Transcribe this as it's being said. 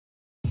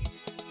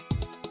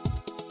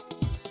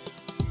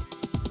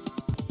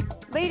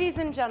Ladies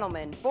and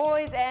gentlemen,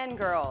 boys and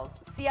girls,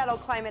 Seattle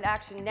Climate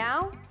Action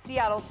Now,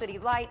 Seattle City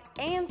Light,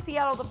 and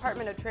Seattle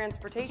Department of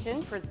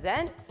Transportation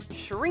present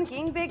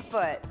Shrinking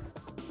Bigfoot.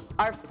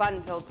 Our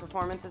fun-filled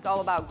performance is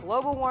all about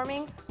global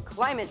warming,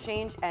 climate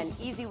change, and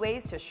easy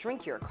ways to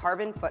shrink your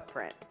carbon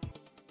footprint.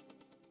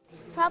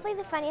 Probably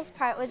the funniest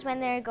part was when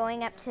they were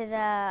going up to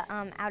the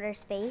outer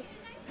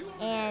space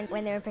and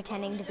when they were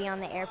pretending to be on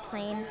the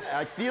airplane.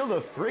 I feel the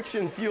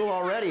friction fuel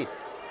already.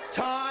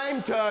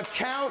 Time to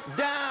count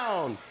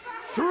down.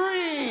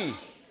 3,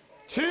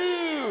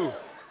 2,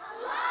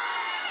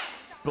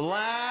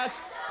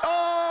 blast off!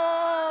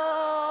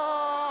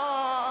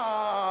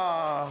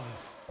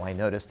 I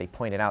noticed they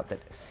pointed out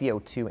that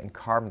CO2 and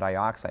carbon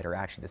dioxide are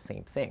actually the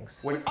same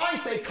things. When I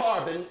say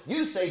carbon,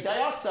 you say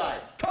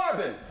dioxide.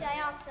 Carbon.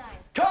 Dioxide.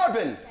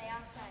 Carbon.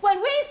 Dioxide.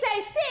 When we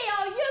say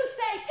CO, you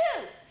say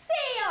two.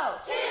 CO.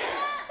 Two.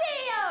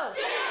 CO.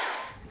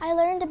 I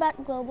learned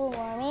about global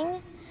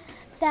warming,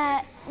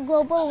 that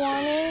global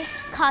warming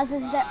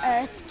causes the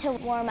Earth to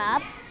warm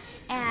up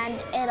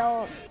and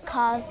it'll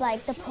cause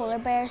like the polar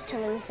bears to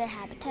lose their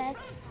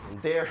habitats.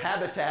 Their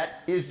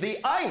habitat is the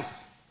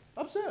ice.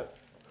 Observe.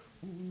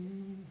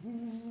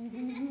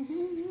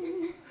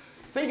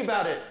 Think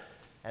about it.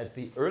 As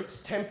the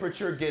Earth's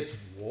temperature gets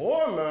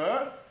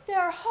warmer,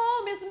 their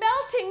home is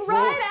melting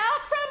right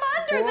out from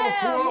under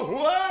them.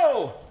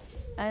 Whoa!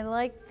 I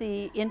like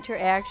the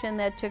interaction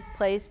that took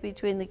place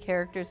between the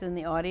characters and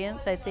the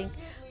audience. I think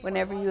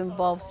whenever you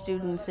involve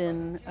students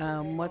in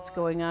what's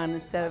going on,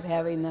 instead of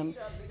having them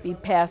be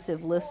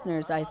passive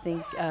listeners, I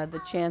think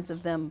the chance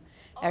of them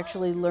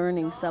actually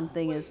learning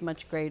something is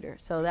much greater.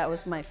 So that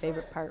was my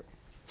favorite part.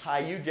 Hi,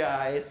 you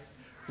guys.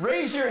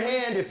 Raise your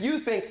hand if you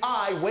think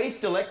I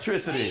waste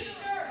electricity.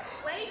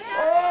 Waster.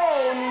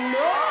 Oh,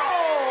 no!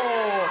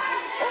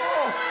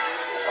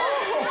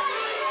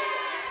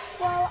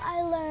 Well,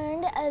 I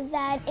learned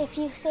that if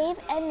you save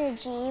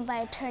energy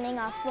by turning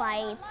off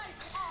lights,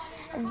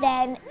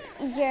 then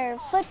your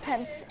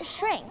footprints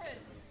shrink.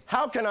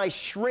 How can I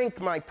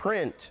shrink my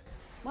print?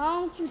 Why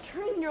don't you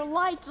turn your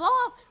lights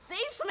off?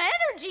 Save some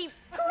energy.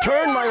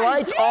 Turn my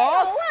lights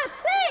off? Let's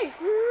see.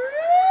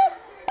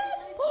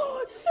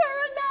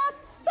 Sure enough,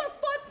 the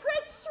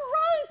footprint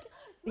shrunk.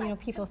 You know,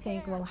 people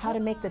think, well, how to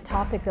make the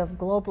topic of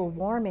global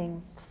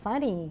warming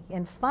funny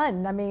and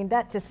fun. I mean,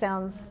 that just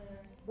sounds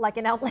like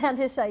an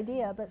outlandish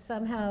idea, but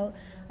somehow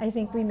I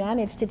think we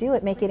managed to do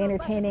it, make it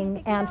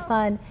entertaining and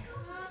fun.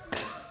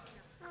 What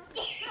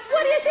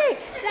do you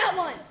think? That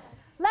one.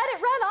 Let it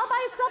run all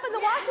by itself in the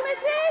washing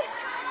machine?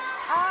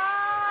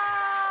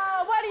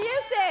 What do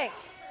you think?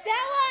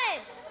 That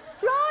one!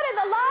 Throw it in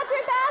the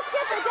laundry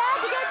basket for Dad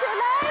to get to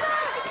later?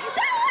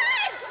 That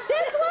one!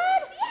 This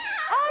one?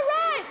 Yeah! All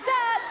right,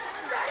 that's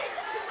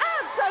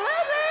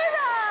absolutely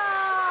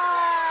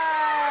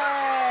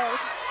right!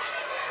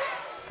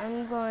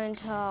 I'm going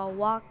to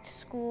walk to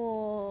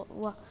school,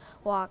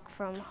 walk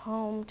from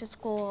home to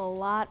school a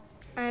lot.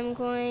 I'm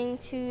going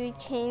to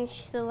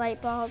change the light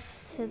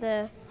bulbs to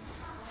the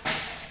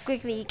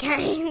squiggly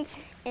kinds,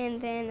 and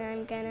then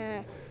I'm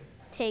gonna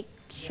take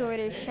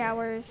shorter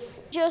showers.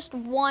 Just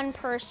one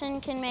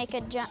person can make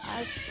a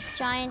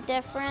giant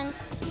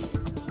difference.